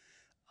II.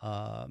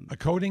 A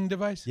coding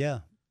device? Yeah,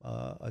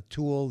 a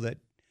tool that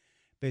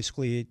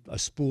basically a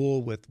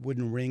spool with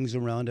wooden rings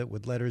around it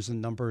with letters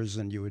and numbers,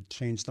 and you would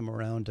change them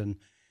around and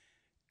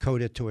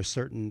code it to a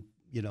certain,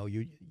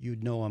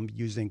 you'd know I'm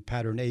using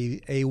pattern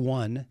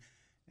A1,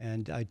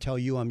 and I tell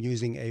you I'm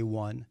using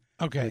A1.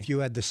 Okay. And if you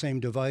had the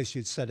same device,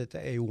 you'd set it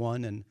to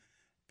A1 and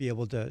be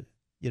able to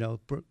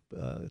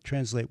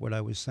translate what I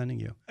was sending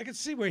you. I could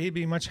see where he'd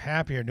be much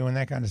happier doing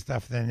that kind of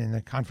stuff than in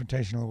the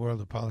confrontational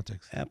world of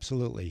politics.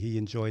 Absolutely. He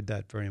enjoyed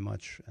that very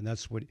much. And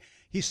that's what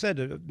he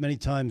said many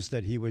times,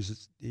 that he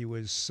was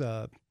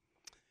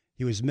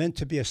meant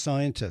to be a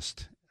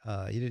scientist.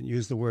 He didn't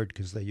use the word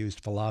because they used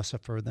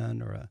philosopher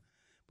then,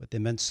 but they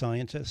meant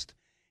scientist.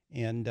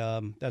 And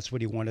that's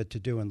what he wanted to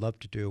do and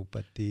loved to do.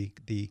 But the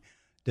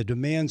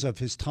demands of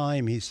his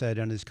time, he said,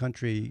 and his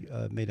country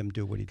made him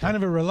do what he did. Kind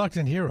of a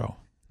reluctant hero.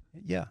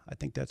 Yeah, I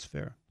think that's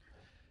fair.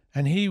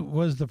 And he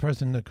was the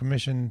person that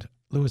commissioned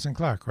Lewis and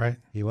Clark, right?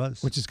 He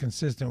was. Which is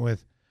consistent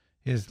with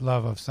his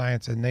love of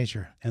science and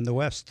nature. And the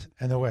West.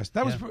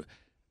 That was.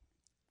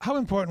 How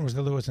important was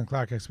the Lewis and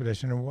Clark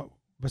expedition? And what,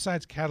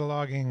 besides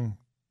cataloging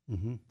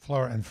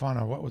flora and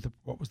fauna, what was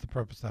the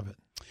purpose of it?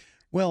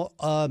 Well,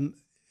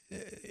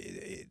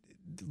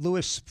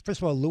 Lewis,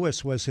 first of all,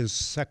 Lewis was his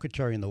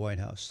secretary in the White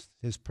House,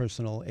 his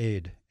personal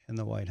aide in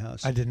the White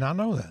House. I did not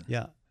know that.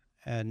 Yeah,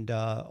 and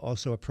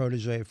also a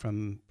protege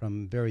from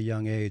very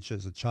young age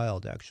as a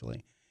child,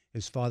 actually.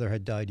 His father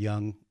had died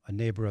young, a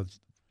neighbor of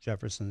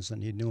Jefferson's,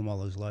 and he knew him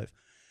all his life.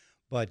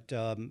 But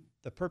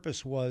the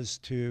purpose was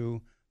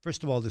to,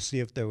 first of all, to see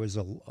if there was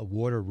a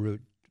water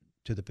route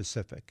to the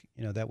Pacific.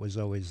 You know, that was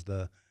always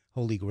the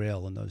holy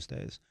grail in those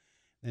days.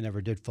 They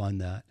never did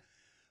find that.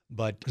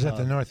 But Is that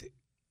the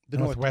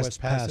Northwest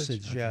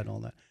Passage, Okay. yeah, and all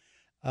that.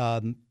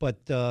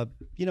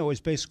 You know, it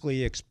was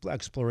basically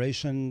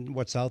exploration,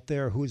 what's out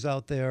there, who's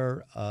out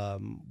there,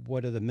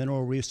 what are the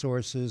mineral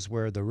resources,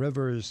 where are the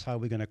rivers, how are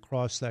we going to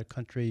cross that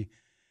country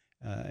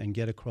and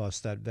get across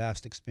that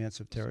vast expanse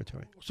of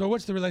territory. So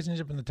what's the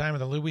relationship in the time of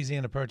the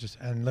Louisiana Purchase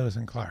and Lewis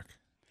and Clark?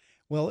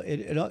 Well,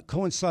 it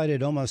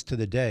coincided almost to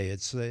the day.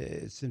 It's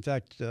in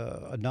fact,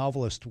 a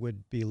novelist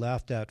would be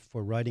laughed at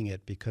for writing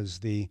it because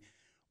the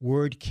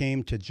word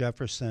came to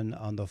Jefferson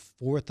on the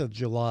 4th of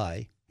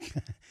July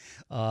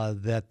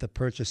that the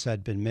purchase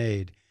had been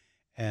made,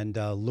 and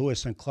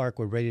Lewis and Clark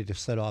were ready to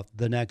set off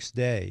the next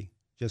day,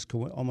 just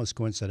almost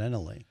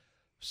coincidentally.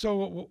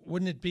 So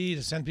wouldn't it be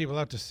to send people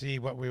out to see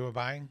what we were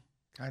buying,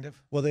 kind of?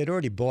 Well, they'd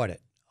already bought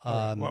it.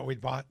 What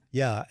we'd bought?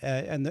 Yeah,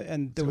 and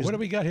there So was what do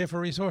we got here for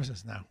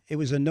resources now? it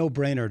was a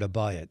no-brainer to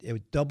buy it.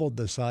 It doubled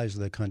the size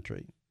of the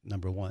country,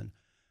 number one.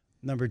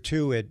 Number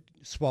two, it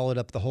swallowed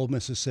up the whole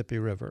Mississippi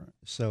River.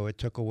 So it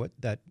took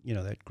that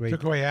great...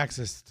 Took away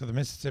access to the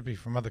Mississippi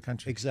from other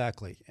countries.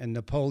 Exactly. And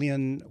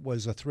Napoleon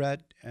was a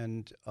threat,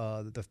 and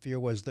the fear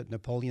was that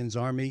Napoleon's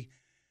army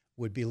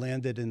would be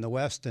landed in the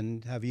West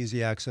and have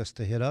easy access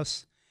to hit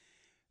us.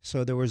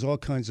 So there was all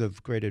kinds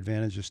of great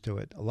advantages to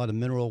it. A lot of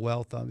mineral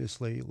wealth,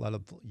 obviously,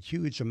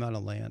 huge amount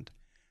of land,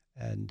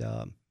 and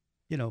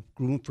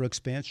room for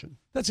expansion.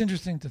 That's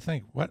interesting to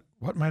think. What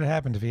might have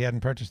happened if he hadn't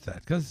purchased that?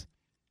 Because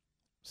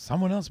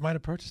someone else might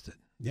have purchased it.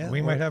 Yeah,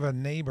 we might have a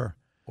neighbor.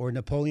 Or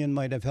Napoleon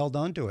might have held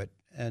on to it,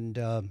 and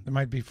There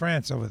might be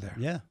France over there.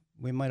 yeah,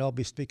 we might all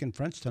be speaking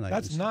French tonight.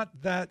 That's not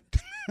that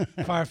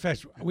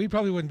far-fetched. We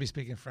probably wouldn't be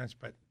speaking French,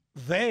 but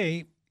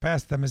they,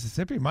 past the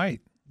Mississippi, might.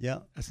 Yeah,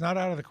 That's not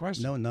out of the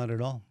question. no, not at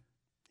all.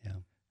 Yeah.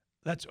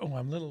 I'm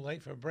a little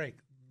late for a break.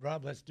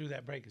 Rob, let's do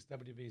that break. It's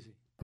WBZ.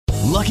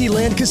 Lucky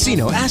Land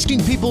Casino,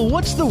 asking people,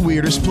 what's the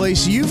weirdest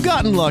place you've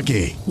gotten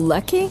lucky?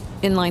 Lucky?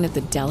 In line at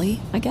the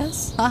deli, I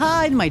guess?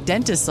 Aha, in my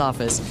dentist's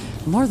office.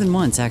 More than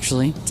once,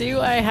 actually.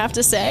 Do I have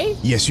to say?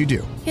 Yes, you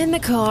do. In the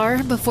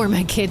car before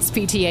my kids'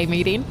 PTA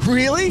meeting.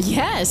 Really?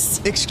 Yes.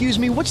 Excuse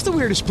me, what's the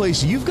weirdest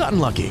place you've gotten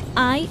lucky?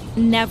 I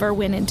never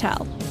win and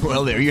tell.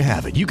 Well, there you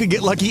have it. You can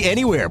get lucky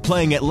anywhere,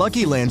 playing at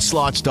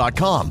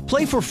LuckyLandSlots.com.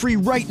 Play for free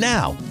right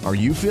now. Are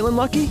you feeling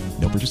lucky?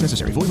 No purchase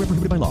necessary. Void where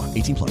prohibited by law.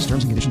 18+.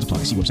 Terms and conditions apply.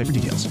 See website for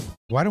details.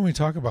 Why don't we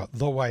talk about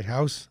the White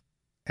House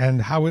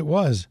and how it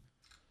was,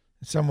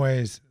 in some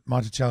ways,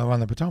 Monticello on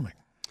the Potomac?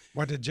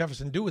 What did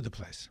Jefferson do with the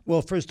place?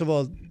 Well, first of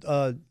all,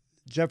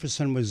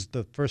 Jefferson was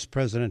the first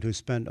president who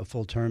spent a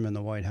full term in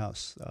the White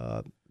House.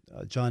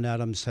 John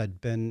Adams had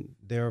been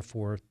there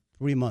for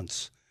 3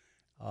 months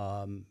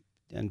and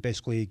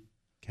basically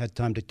had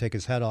time to take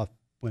his hat off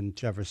when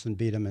Jefferson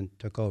beat him and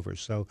took over.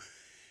 So,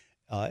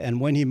 and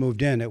when he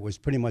moved in, it was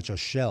pretty much a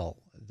shell.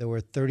 There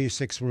were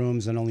 36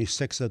 rooms and only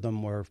 6 of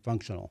them were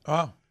functional.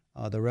 Oh,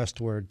 The rest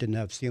didn't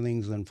have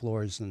ceilings and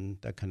floors and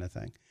that kind of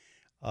thing.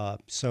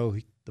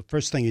 The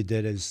first thing he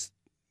did is,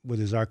 with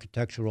his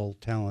architectural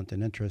talent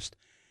and interest,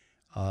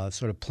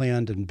 sort of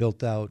planned and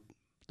built out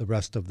the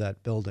rest of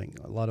that building,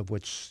 a lot of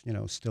which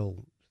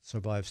still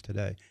survives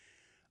today,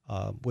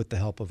 with the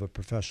help of a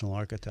professional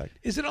architect.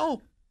 is it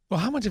all? Well,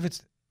 how much of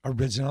it's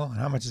original and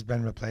how much has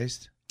been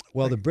replaced?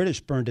 Well, the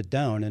British burned it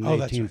down in Oh,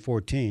 that's right.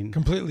 1814,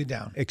 Completely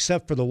down.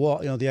 except for the wall.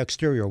 The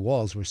exterior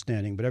walls were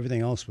standing, but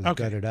everything else was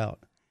Okay. gutted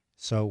out.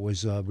 So it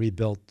was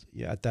rebuilt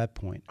at that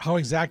point. How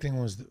exacting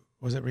was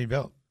it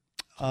rebuilt?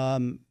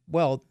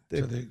 Well,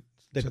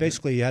 they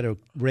basically had to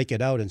rake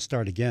it out and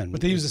start again.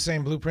 But they use the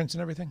same blueprints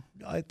and everything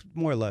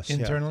More or less, yeah.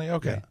 internally.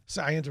 Okay. Yeah.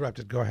 So I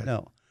interrupted. Go ahead.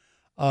 No.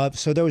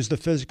 So there was the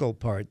physical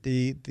part.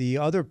 The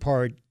other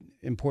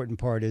important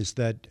part is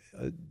that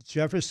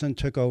Jefferson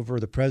took over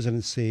the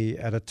presidency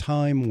at a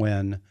time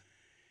when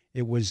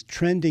it was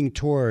trending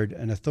toward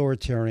an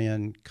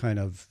authoritarian kind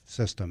of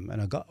system,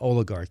 an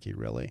oligarchy,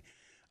 really,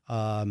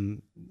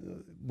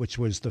 which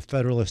was the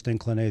Federalist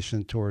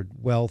inclination toward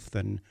wealth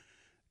and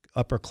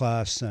upper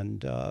class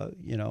and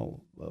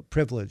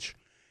privilege.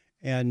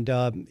 And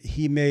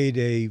he made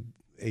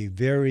a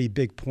very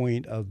big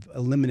point of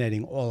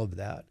eliminating all of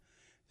that,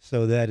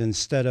 so that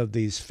instead of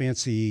these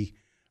fancy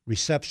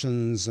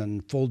receptions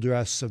and full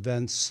dress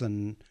events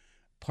and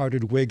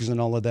parted wigs and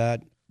all of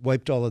that,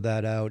 wiped all of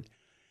that out,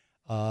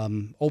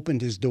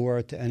 opened his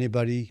door to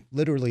anybody,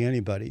 literally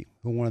anybody,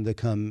 who wanted to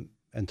come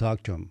and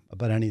talk to him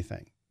about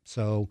anything.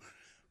 So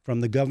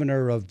from the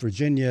governor of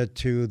Virginia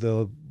to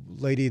the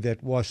lady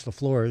that washed the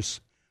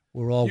floors,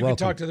 we're all welcome. You could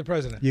talk to the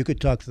president. You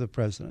could talk to the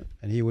president,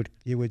 and he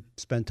would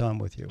spend time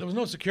with you. There was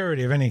no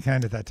security of any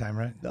kind at that time,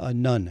 right?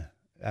 None,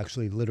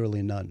 actually,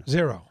 literally none.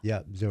 Zero.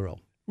 Yeah, zero.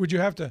 Would you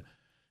have to? Do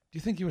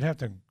you think you would have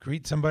to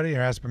greet somebody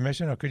or ask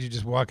permission, or could you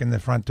just walk in the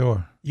front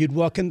door? You'd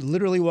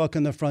literally walk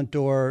in the front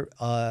door,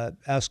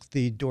 ask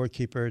the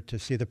doorkeeper to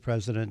see the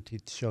president.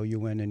 He'd show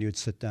you in, and you'd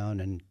sit down,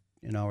 and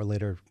an hour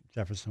later,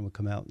 Jefferson would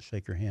come out and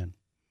shake your hand.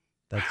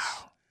 That's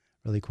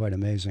really quite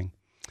amazing.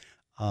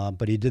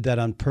 But he did that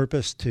on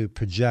purpose to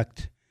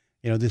project,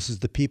 this is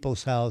the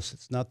people's house.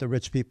 It's not the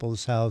rich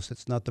people's house.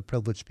 It's not the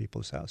privileged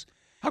people's house.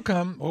 How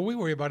come? Well, we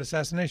worry about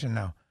assassination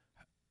now.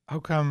 How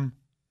come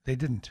they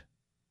didn't?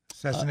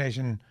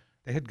 Assassination,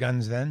 they had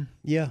guns then.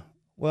 Yeah.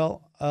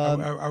 Well,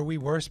 are we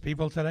worse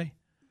people today?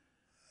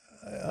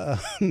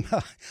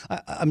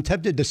 I'm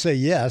tempted to say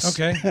yes.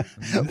 Okay.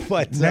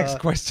 But next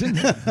question.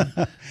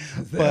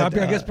 I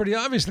guess pretty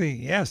obviously,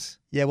 yes.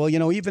 Yeah, well,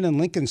 even in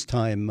Lincoln's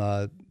time,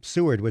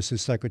 Seward was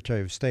his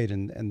Secretary of State,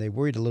 and they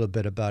worried a little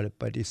bit about it.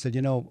 But he said,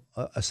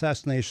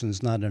 assassination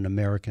is not an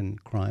American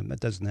crime.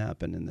 That doesn't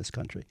happen in this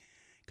country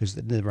because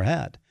it never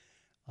had.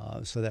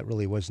 So that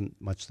really wasn't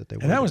much that they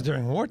worried about. And that was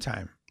during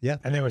wartime. Yeah.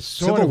 And they were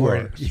sort of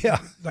worried. Yeah.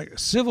 Like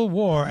Civil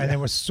War, and they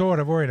were sort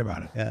of worried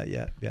about it.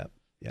 Yeah.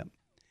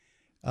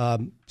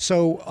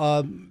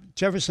 So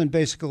Jefferson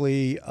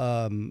basically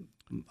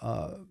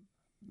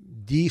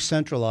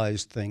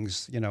decentralized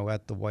things,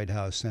 at the White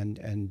House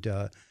and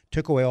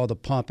took away all the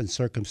pomp and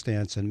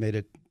circumstance and made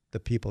it the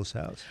people's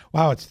house.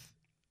 Wow,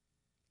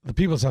 the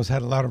people's house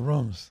had a lot of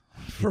rooms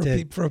for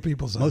a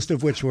people's house. Most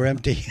of which were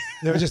empty.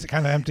 They were just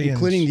kind of empty.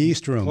 Including the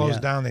East Room.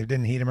 Closed down. They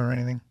didn't heat them or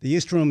anything. The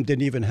East Room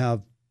didn't even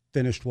have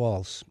finished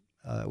walls.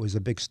 It was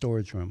a big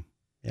storage room.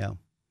 Yeah.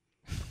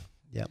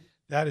 Yeah.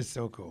 That is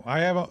so cool. I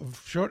have a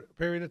short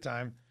period of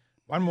time.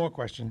 One more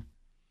question.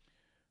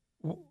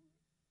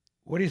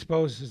 What do you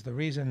suppose is the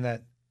reason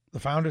that the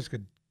founders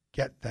could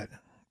get that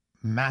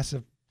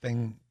massive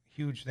thing,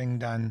 huge thing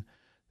done?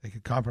 They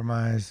could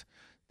compromise.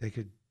 They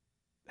could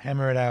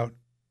hammer it out.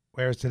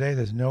 Whereas today,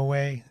 there's no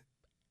way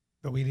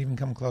that we'd even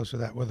come close to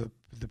that with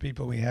the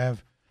people we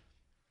have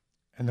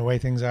and the way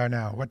things are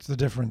now. What's the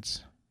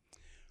difference?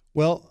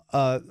 Well,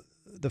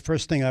 the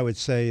first thing I would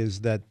say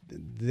is that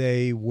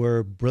they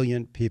were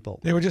brilliant people.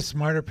 They were just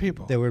smarter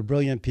people. They were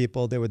brilliant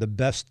people. They were the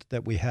best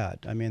that we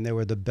had. I mean, they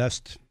were the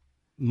best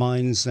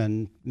minds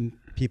and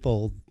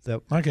people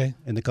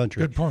in the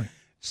country. Good point.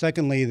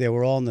 Secondly, they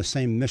were all on the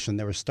same mission.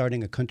 They were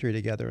starting a country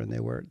together, and they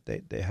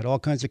had all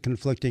kinds of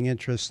conflicting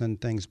interests and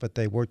things, but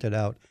they worked it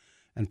out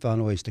and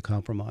found ways to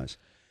compromise.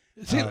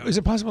 See, is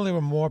it possible they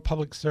were more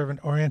public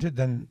servant oriented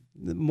than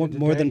more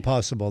than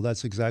possible?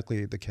 That's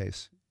exactly the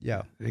case.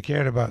 Yeah, they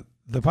cared about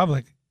the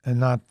public and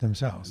not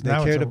themselves. They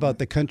cared about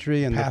the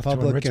country and the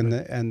public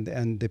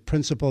and the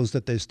principles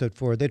that they stood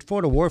for. They'd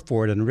fought a war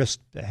for it and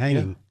risked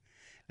hanging.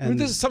 Yeah. And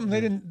this is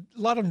something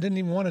a lot of them didn't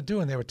even want to do,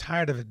 and they were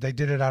tired of it. They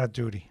did it out of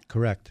duty.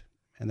 Correct.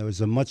 And there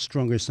was a much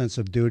stronger sense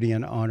of duty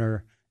and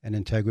honor and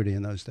integrity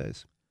in those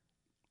days.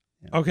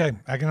 Yeah. Okay,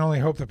 I can only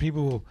hope that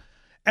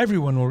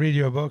everyone will read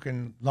your book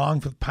and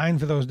pine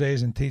for those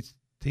days and teach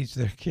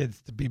their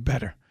kids to be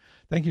better.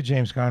 Thank you,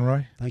 James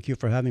Conroy. Thank you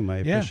for having me. I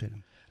appreciate it.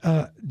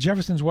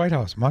 Jefferson's White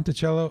House,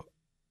 Monticello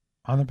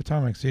on the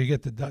Potomac. So you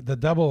get the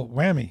double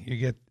whammy. You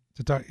get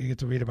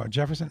to read about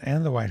Jefferson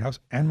and the White House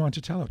and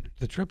Monticello,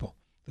 the triple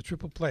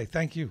play.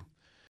 Thank you.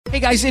 Hey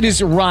guys, it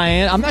is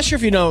Ryan. I'm not sure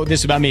if you know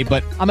this about me,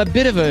 but I'm a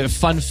bit of a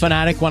fun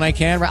fanatic when I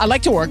can. I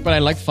like to work, but I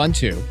like fun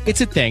too.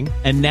 It's a thing.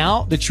 And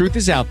now the truth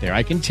is out there.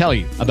 I can tell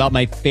you about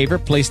my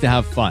favorite place to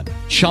have fun.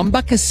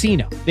 Chumba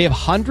Casino. They have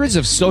hundreds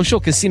of social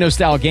casino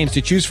style games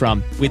to choose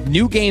from with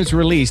new games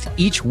released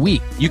each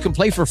week. You can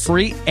play for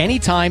free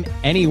anytime,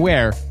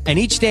 anywhere. And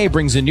each day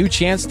brings a new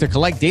chance to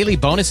collect daily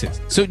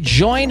bonuses. So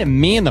join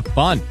me in the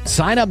fun.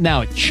 Sign up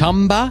now at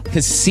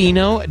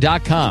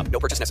ChumbaCasino.com. No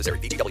purchase necessary.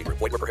 VGW Group.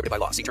 Void where prohibited by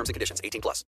law. See terms and conditions. 18+.